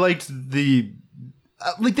 I liked the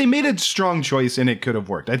like they made a strong choice and it could have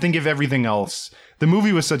worked. I think if everything else, the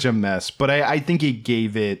movie was such a mess, but I think it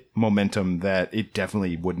gave it momentum that it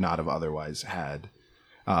definitely would not have otherwise had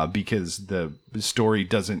because the story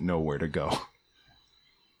doesn't know where to go.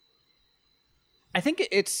 I think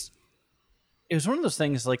it was one of those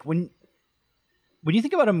things like when you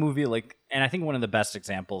think about a movie like, and I think one of the best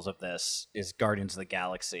examples of this is Guardians of the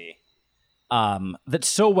Galaxy, that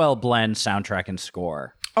so well blends soundtrack and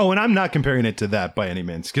score. Oh, and I'm not comparing it to that by any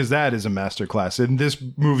means, because that is a masterclass. In this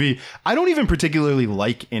movie, I don't even particularly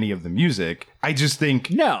like any of the music. I just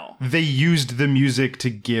think they used the music to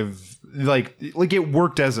give, like it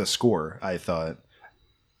worked as a score, I thought.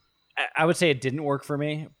 I would say it didn't work for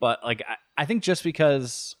me, but like I think just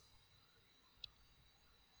because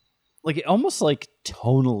like it almost like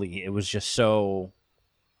tonally it was just so,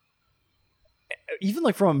 even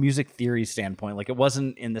like from a music theory standpoint, like it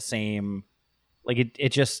wasn't in the same, like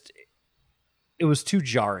it was too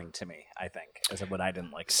jarring to me, I think, is what I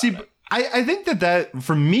didn't like about it. I think that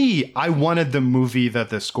for me, I wanted the movie that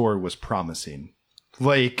the score was promising.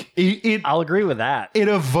 Like I'll agree with that. It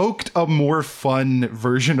evoked a more fun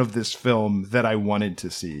version of this film that I wanted to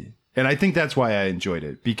see. And I think that's why I enjoyed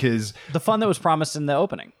it, because the fun that was promised in the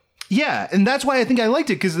opening. Yeah, and that's why I think I liked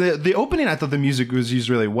it, because the opening, I thought the music was used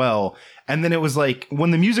really well. And then it was like,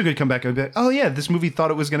 when the music would come back, I'd be like, oh yeah, this movie thought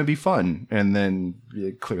it was going to be fun. And then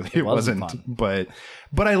clearly it wasn't. Fun.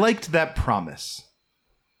 But I liked that promise.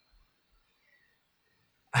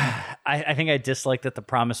 I think I disliked that the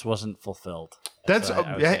promise wasn't fulfilled. That's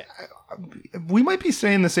we might be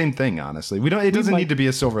saying the same thing, honestly. It doesn't need to be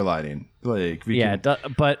a silver lining. Like no,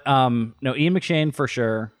 Ian McShane for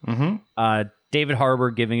sure. Mm-hmm. David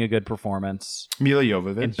Harbour giving a good performance. Mila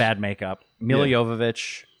Jovovich in bad makeup. Mila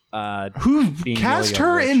Jovovich. Who cast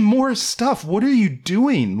her in more stuff? What are you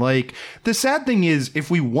doing? Like, the sad thing is, if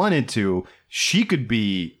we wanted to, she could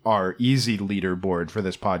be our easy leaderboard for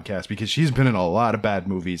this podcast, because she's been in a lot of bad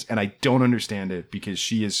movies, and I don't understand it because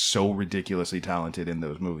she is so ridiculously talented in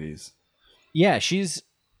those movies. Yeah,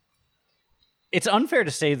 it's unfair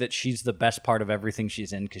to say that she's the best part of everything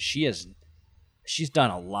she's in, because she's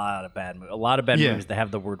done a lot of bad movies that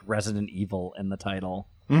have the word Resident Evil in the title.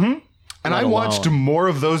 Mm-hmm. And I watched more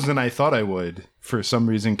of those than I thought I would for some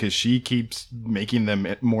reason, because she keeps making them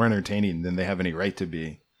more entertaining than they have any right to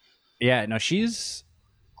be. Yeah, no, she's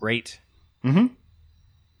great. Mm-hmm.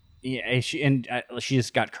 Yeah,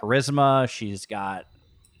 she's got charisma. She's got.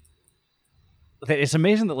 It's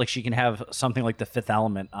amazing that like she can have something like The Fifth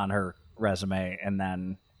Element on her resume and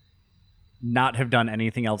then not have done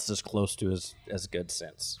anything else as close to as good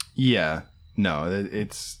since. Yeah, no,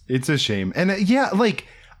 it's a shame, and like.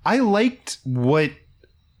 I liked what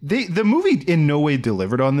the movie in no way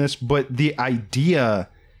delivered on this, but the idea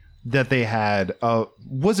that they had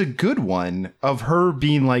was a good one, of her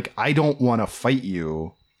being like, I don't want to fight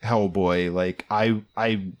you, Hellboy. Like, I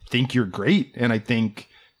think you're great, and I think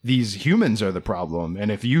these humans are the problem. And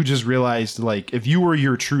if you just realized, like, if you were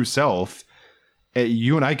your true self,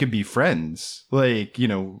 you and I could be friends. Like,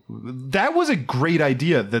 that was a great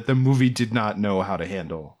idea that the movie did not know how to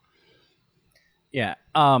handle. Yeah.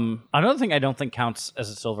 Another thing I don't think counts as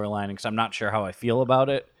a silver lining, because I'm not sure how I feel about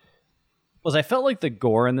it, was I felt like the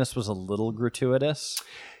gore in this was a little gratuitous.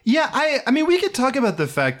 Yeah, I mean, we could talk about the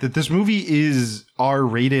fact that this movie is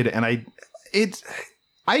R-rated, and it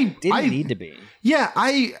didn't need to be. Yeah,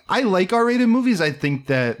 I like R-rated movies. I think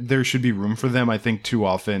that there should be room for them. I think too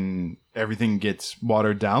often everything gets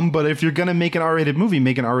watered down. But if you're gonna make an R-rated movie,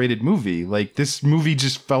 make an R-rated movie. Like, this movie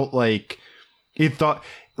just felt like it thought.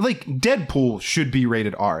 Like, Deadpool should be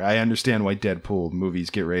rated R. I understand why Deadpool movies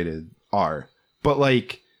get rated R. But,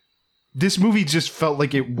 like, this movie just felt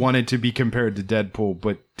like it wanted to be compared to Deadpool,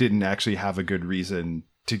 but didn't actually have a good reason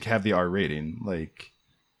to have the R rating. Like,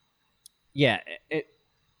 yeah.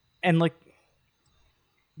 And, like,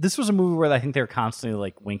 this was a movie where I think they were constantly,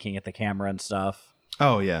 like, winking at the camera and stuff.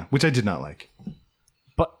 Oh, yeah. Which I did not like.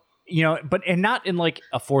 But, and not in, like,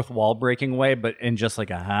 a fourth wall breaking way, but in just, like,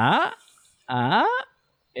 Yeah.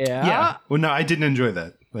 Well, no, I didn't enjoy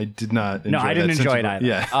that. I did not enjoy that. No, I didn't enjoy it either.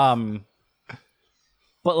 Yeah.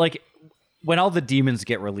 But like when all the demons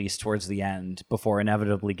get released towards the end before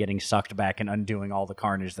inevitably getting sucked back and undoing all the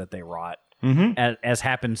carnage that they wrought, as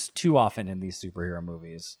happens too often in these superhero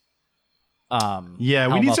movies. Yeah,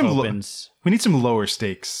 we need some lower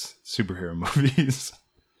stakes superhero movies.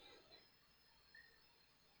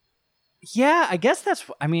 Yeah, I guess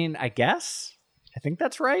I think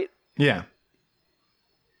that's right. Yeah.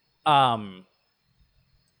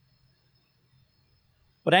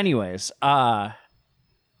 But anyways, like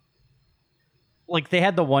they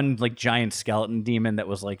had the one like giant skeleton demon that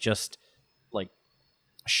was like just like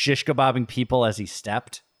shish kebabbing people as he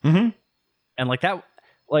stepped. Mm-hmm. And like that,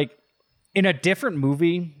 like in a different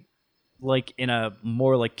movie, like in a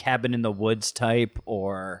more like Cabin in the Woods type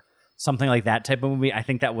or something like that type of movie, I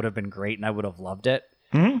think that would have been great and I would have loved it.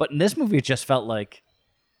 Mm-hmm. But in this movie, it just felt like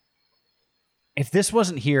if this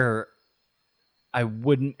wasn't here, I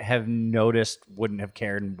wouldn't have noticed, wouldn't have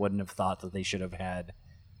cared, and wouldn't have thought that they should have had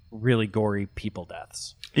really gory people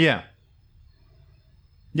deaths. Yeah.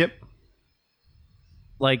 Yep.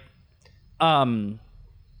 Like, 'cause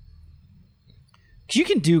you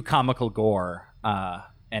can do comical gore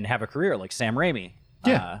and have a career like Sam Raimi.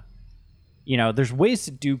 Yeah. You know, there's ways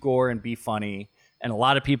to do gore and be funny, and a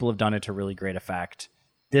lot of people have done it to really great effect.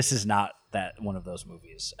 This is not that one of those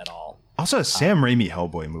movies at all. Also, a Sam Raimi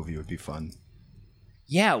Hellboy movie would be fun.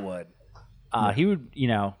 Yeah, it would. He would, you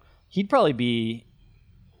know, he'd probably be,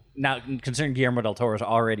 now considering Guillermo del Toro's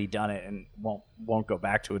already done it and won't go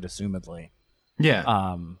back to it, assumedly.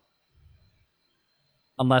 Yeah.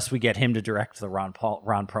 Unless we get him to direct the Ron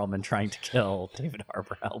Perlman trying to kill David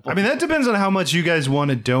Harbour Hellboy. I mean, that depends on how much you guys want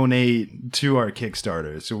to donate to our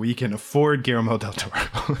Kickstarter so we can afford Guillermo del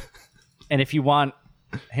Toro. And if you want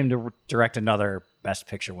him to direct another Best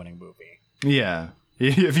Picture winning movie. Yeah.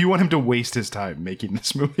 If you want him to waste his time making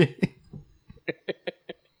this movie.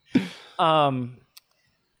 But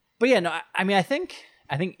yeah, no, I mean, I think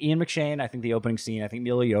Ian McShane, I think the opening scene, I think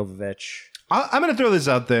Mila Jovovich. I'm going to throw this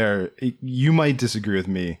out there. You might disagree with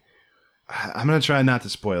me. I'm going to try not to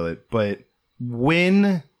spoil it, but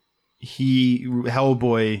when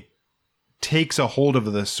Hellboy takes a hold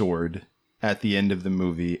of the sword at the end of the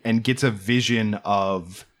movie and gets a vision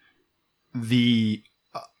of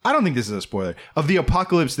I don't think this is a spoiler, of the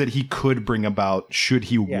apocalypse that he could bring about should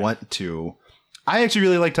he want to. I actually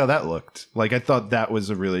really liked how that looked. Like, I thought that was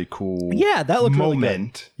a really cool that looked moment. Really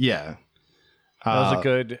good. Yeah. That was a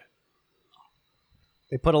good...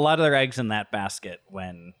 They put a lot of their eggs in that basket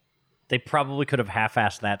when they probably could have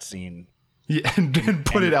half-assed that scene. Yeah, and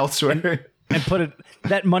put it elsewhere. And put it...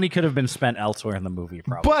 That money could have been spent elsewhere in the movie,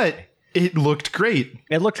 probably. But it looked great.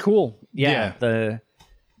 It looked cool. Yeah. The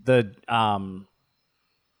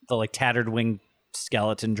like tattered wing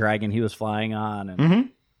skeleton dragon he was flying on, and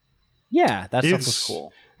yeah, that stuff was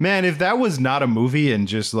cool. Man, if that was not a movie and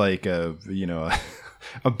just like a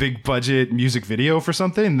big budget music video for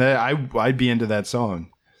something, that I'd be into that song.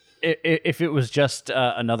 If it was just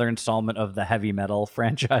another installment of the heavy metal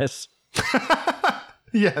franchise.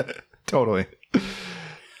 Yeah, totally.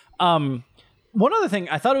 One other thing,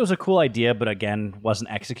 I thought it was a cool idea, but again,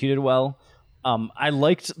 wasn't executed well. I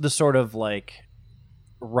liked the sort of like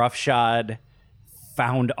roughshod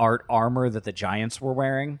found art armor that the Giants were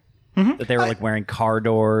wearing. That they were like wearing car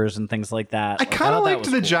doors and things like that. I kind of liked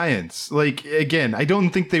the cool. Giants. Like, again, I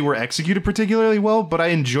don't think they were executed particularly well, but I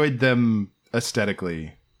enjoyed them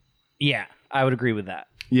aesthetically. Yeah, I would agree with that.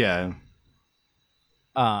 Yeah.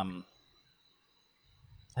 I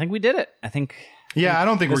think we did it. I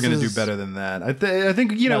don't think we're going to do better than that. I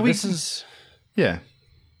think, this is... Yeah.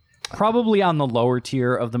 Probably on the lower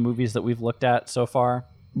tier of the movies that we've looked at so far.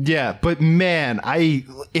 Yeah, but man,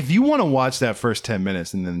 if you want to watch that first 10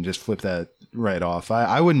 minutes and then just flip that right off,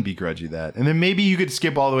 I wouldn't begrudge you that. And then maybe you could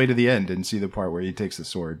skip all the way to the end and see the part where he takes the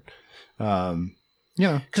sword.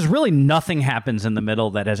 Because really nothing happens in the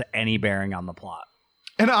middle that has any bearing on the plot.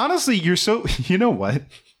 And honestly, you know what?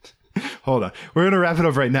 Hold on. We're going to wrap it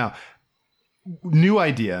up right now. New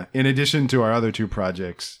idea, in addition to our other two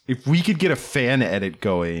projects, if we could get a fan edit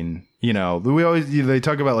going, they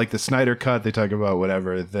talk about like the Snyder cut, they talk about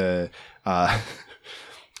whatever, I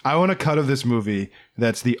want a cut of this movie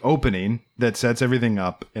that's the opening that sets everything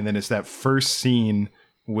up, and then it's that first scene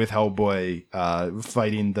with Hellboy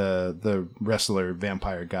fighting the wrestler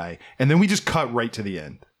vampire guy, and then we just cut right to the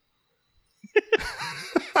end.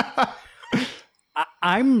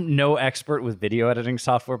 I'm no expert with video editing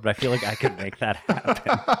software, but I feel like I could make that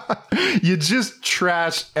happen. You just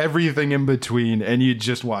trash everything in between, and you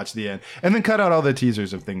just watch the end, and then cut out all the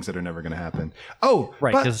teasers of things that are never going to happen. Oh,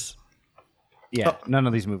 right, because none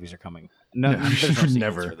of these movies are coming. There's no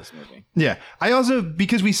never for this movie. Yeah, I also,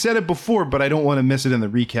 because we said it before, but I don't want to miss it in the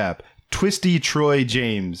recap. Twisty Troy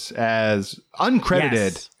James as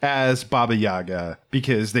uncredited as Baba Yaga,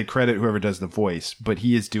 because they credit whoever does the voice, but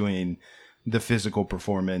he is doing the physical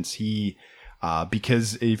performance. He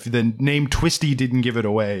because if the name Twisty didn't give it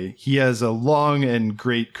away, he has a long and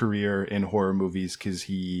great career in horror movies because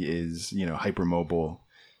he is hypermobile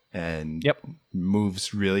and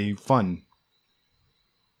moves really fun.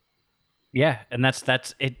 Yeah, and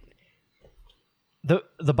that's it.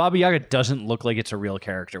 The Baba Yaga doesn't look like it's a real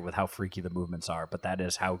character with how freaky the movements are, but that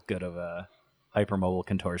is how good of a hypermobile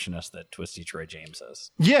contortionist that Twisty Troy James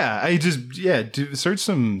is. Yeah, search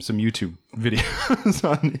some YouTube videos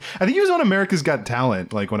on. I think he was on America's Got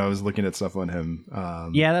Talent. Like when I was looking at stuff on him.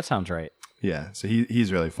 Yeah, that sounds right. Yeah, so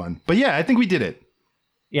he's really fun. But yeah, I think we did it.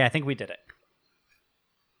 Yeah, I think we did it.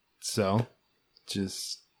 So,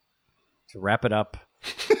 just to wrap it up,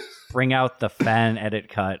 bring out the fan edit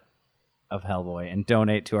cut of Hellboy and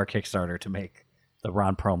donate to our Kickstarter to make the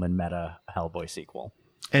Ron Perlman meta Hellboy sequel.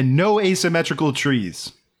 And no asymmetrical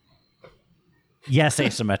trees. Yes,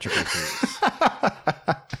 asymmetrical trees.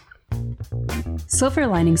 Silver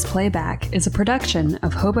Linings Playback is a production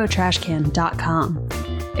of HoboTrashCan.com.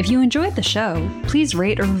 If you enjoyed the show, please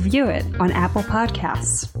rate or review it on Apple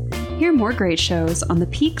Podcasts. Hear more great shows on the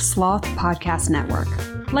Peak Sloth Podcast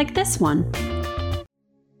Network, like this one.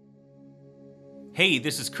 Hey,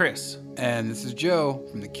 this is Chris. And this is Joe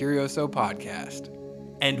from the Curioso Podcast.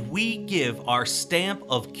 And we give our stamp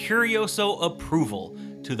of Curioso approval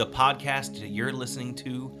to the podcast that you're listening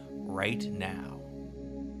to right now.